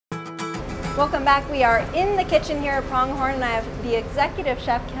Welcome back. We are in the kitchen here at Pronghorn, and I have the executive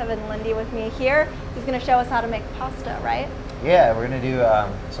chef, Kevin Lindy, with me here. He's going to show us how to make pasta, right? Yeah, we're going to do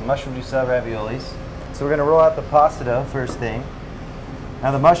some mushroom duxelle raviolis. So we're going to roll out the pasta dough first thing.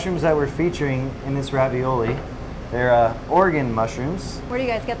 Now the mushrooms that we're featuring in this ravioli, they're Oregon mushrooms. Where do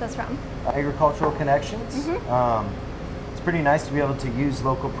you guys get this from? Agricultural Connections. It's pretty nice to be able to use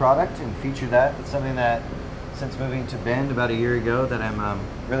local product and feature that. It's something that, since moving to Bend about a year ago, that I'm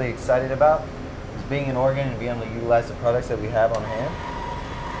really excited about, is being in Oregon and being able to utilize the products that we have on hand.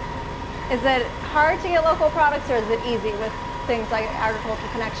 Is it hard to get local products, or is it easy with things like Agricultural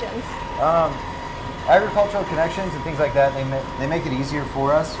Connections? Agricultural Connections and things like that, they make it easier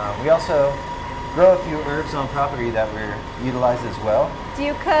for us. We also grow a few herbs on property that we're utilized as well. Do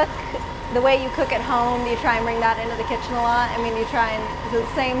you cook the way you cook at home? Do you try and bring that into the kitchen a lot? I mean, you try and, is it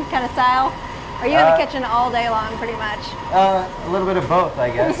the same kind of style? Are you in the kitchen all day long, pretty much? A little bit of both,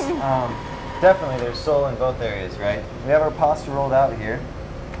 I guess. Definitely, there's soul in both areas, right? We have our pasta rolled out here.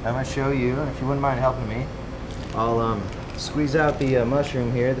 I'm going to show you, and if you wouldn't mind helping me, I'll squeeze out the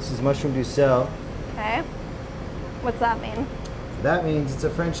mushroom here. This is mushroom duxelle. Okay. What's that mean? That means it's a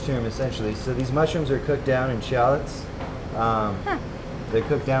French term, essentially. So these mushrooms are cooked down in shallots. They're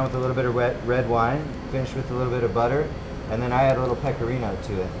cooked down with a little bit of red wine, finished with a little bit of butter, and then I add a little pecorino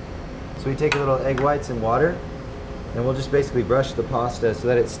to it. So we take a little egg whites and water, and we'll just basically brush the pasta so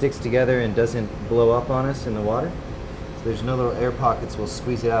that it sticks together and doesn't blow up on us in the water. So there's no little air pockets. We'll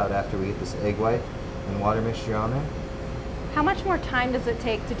squeeze it out after we get this egg white and water mixture on there. How much more time does it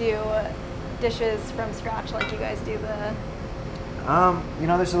take to do dishes from scratch like you guys do the... You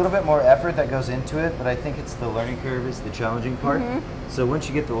know, there's a little bit more effort that goes into it, but I think it's the learning curve is the challenging part. So once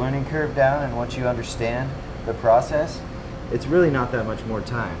you get the learning curve down and once you understand the process, it's really not that much more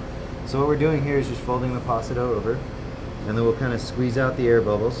time. So what we're doing here is just folding the pasta dough over, and then we'll kind of squeeze out the air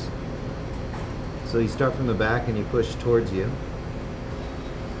bubbles. So you start from the back and you push towards you.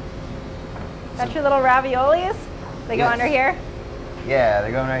 That's your little raviolis? They go under here? Yeah,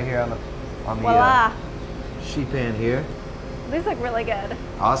 they're going right here on the Voila. sheet pan here. These look really good.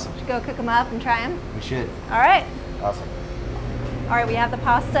 Awesome. Should we go cook them up and try them? We should. All right. Awesome. All right, we have the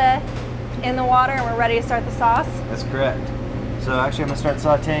pasta in the water and we're ready to start the sauce. That's correct. So actually I'm going to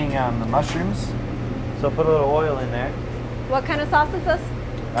start sauteing the mushrooms. So I'll put a little oil in there. What kind of sauce is this?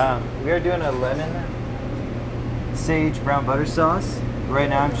 We are doing a lemon sage brown butter sauce. Right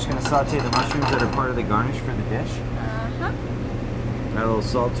now I'm just going to saute the mushrooms that are part of the garnish for the dish. Add a little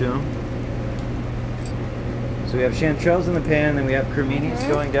salt to them. So we have chanterelles in the pan, and we have creminis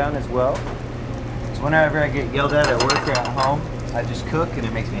going down as well. So whenever I get yelled at work or at home, I just cook and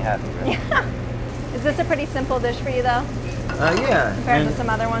it makes me happy, right? Yeah. Is this a pretty simple dish for you though? Yeah. Compared to some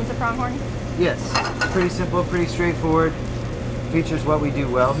other ones at Pronghorn? Yes. It's pretty simple, pretty straightforward. Features what we do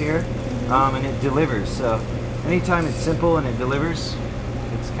well here, and it delivers. So anytime it's simple and it delivers,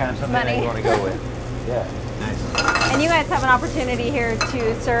 it's kind of something that you want to go with. Yeah. Nice. And you guys have an opportunity here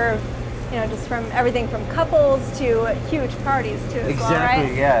to serve, you know, just from everything from couples to huge parties too, as well, right?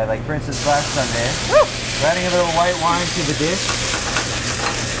 Exactly, yeah. Like for instance, last Sunday, we're adding a little white wine to the dish.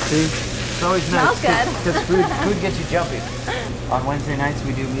 See, it's always nice. Smells good. Because food gets you jumpy. On Wednesday nights,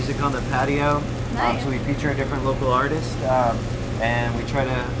 we do music on the patio. Nice. So we feature a different local artist, and we try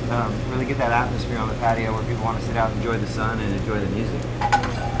to really get that atmosphere on the patio where people want to sit out and enjoy the sun and enjoy the music.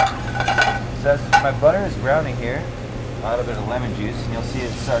 So as my butter is browning here, a little bit of lemon juice, and you'll see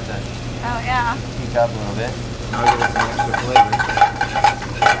it start to heat up a little bit. And we'll give it some extra flavor.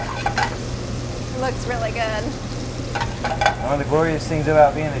 It looks really good. One of the glorious things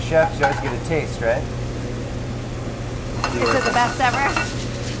about being a chef is you always get a taste, right? Is it the best ever?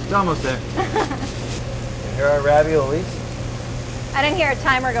 It's almost there. And here are raviolis. I didn't hear a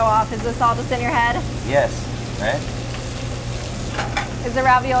timer go off. Is this all just in your head? Yes, right? Is the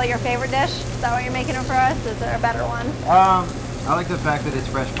ravioli your favorite dish? Is that what you're making it for us? Is there a better one? I like the fact that it's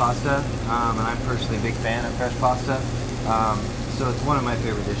fresh pasta, and I'm personally a big fan of fresh pasta. So it's one of my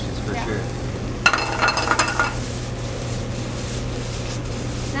favorite dishes for sure.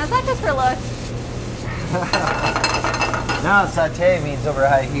 Now is that just for looks? Now saute means over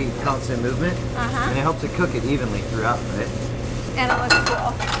high heat, constant movement, and it helps to cook it evenly throughout, right? And it looks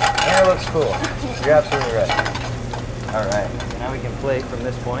cool. And it looks cool. You're absolutely right. All right, so now we can plate from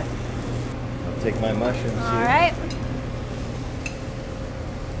this point. I'll take my mushrooms here. All right.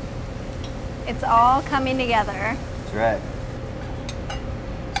 It's all coming together. That's right.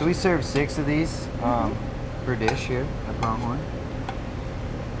 So we serve 6 of these per dish here at Pronghorn.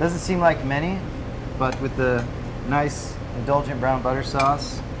 Doesn't seem like many, but with the nice indulgent brown butter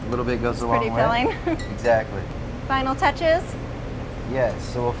sauce, a little bit goes a long way. Pretty filling. Exactly. Final touches?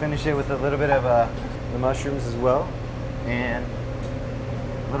 Yes, so we'll finish it with a little bit of the mushrooms as well, and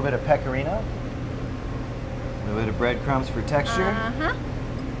a little bit of pecorino, a little bit of breadcrumbs for texture,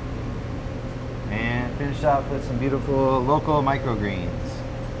 and finish off with some beautiful local microgreens.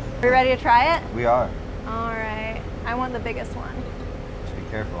 Are we ready to try it? We are. All right. I want the biggest one. Just be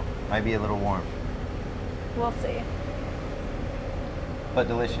careful. Might be a little warm. We'll see. But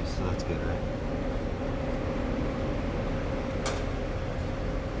delicious, so that's good, right?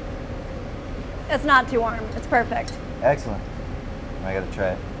 It's not too warm. It's perfect. Excellent. I gotta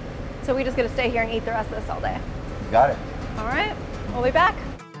try it. So we just gotta stay here and eat the rest of this all day. You got it. All right. We'll be back.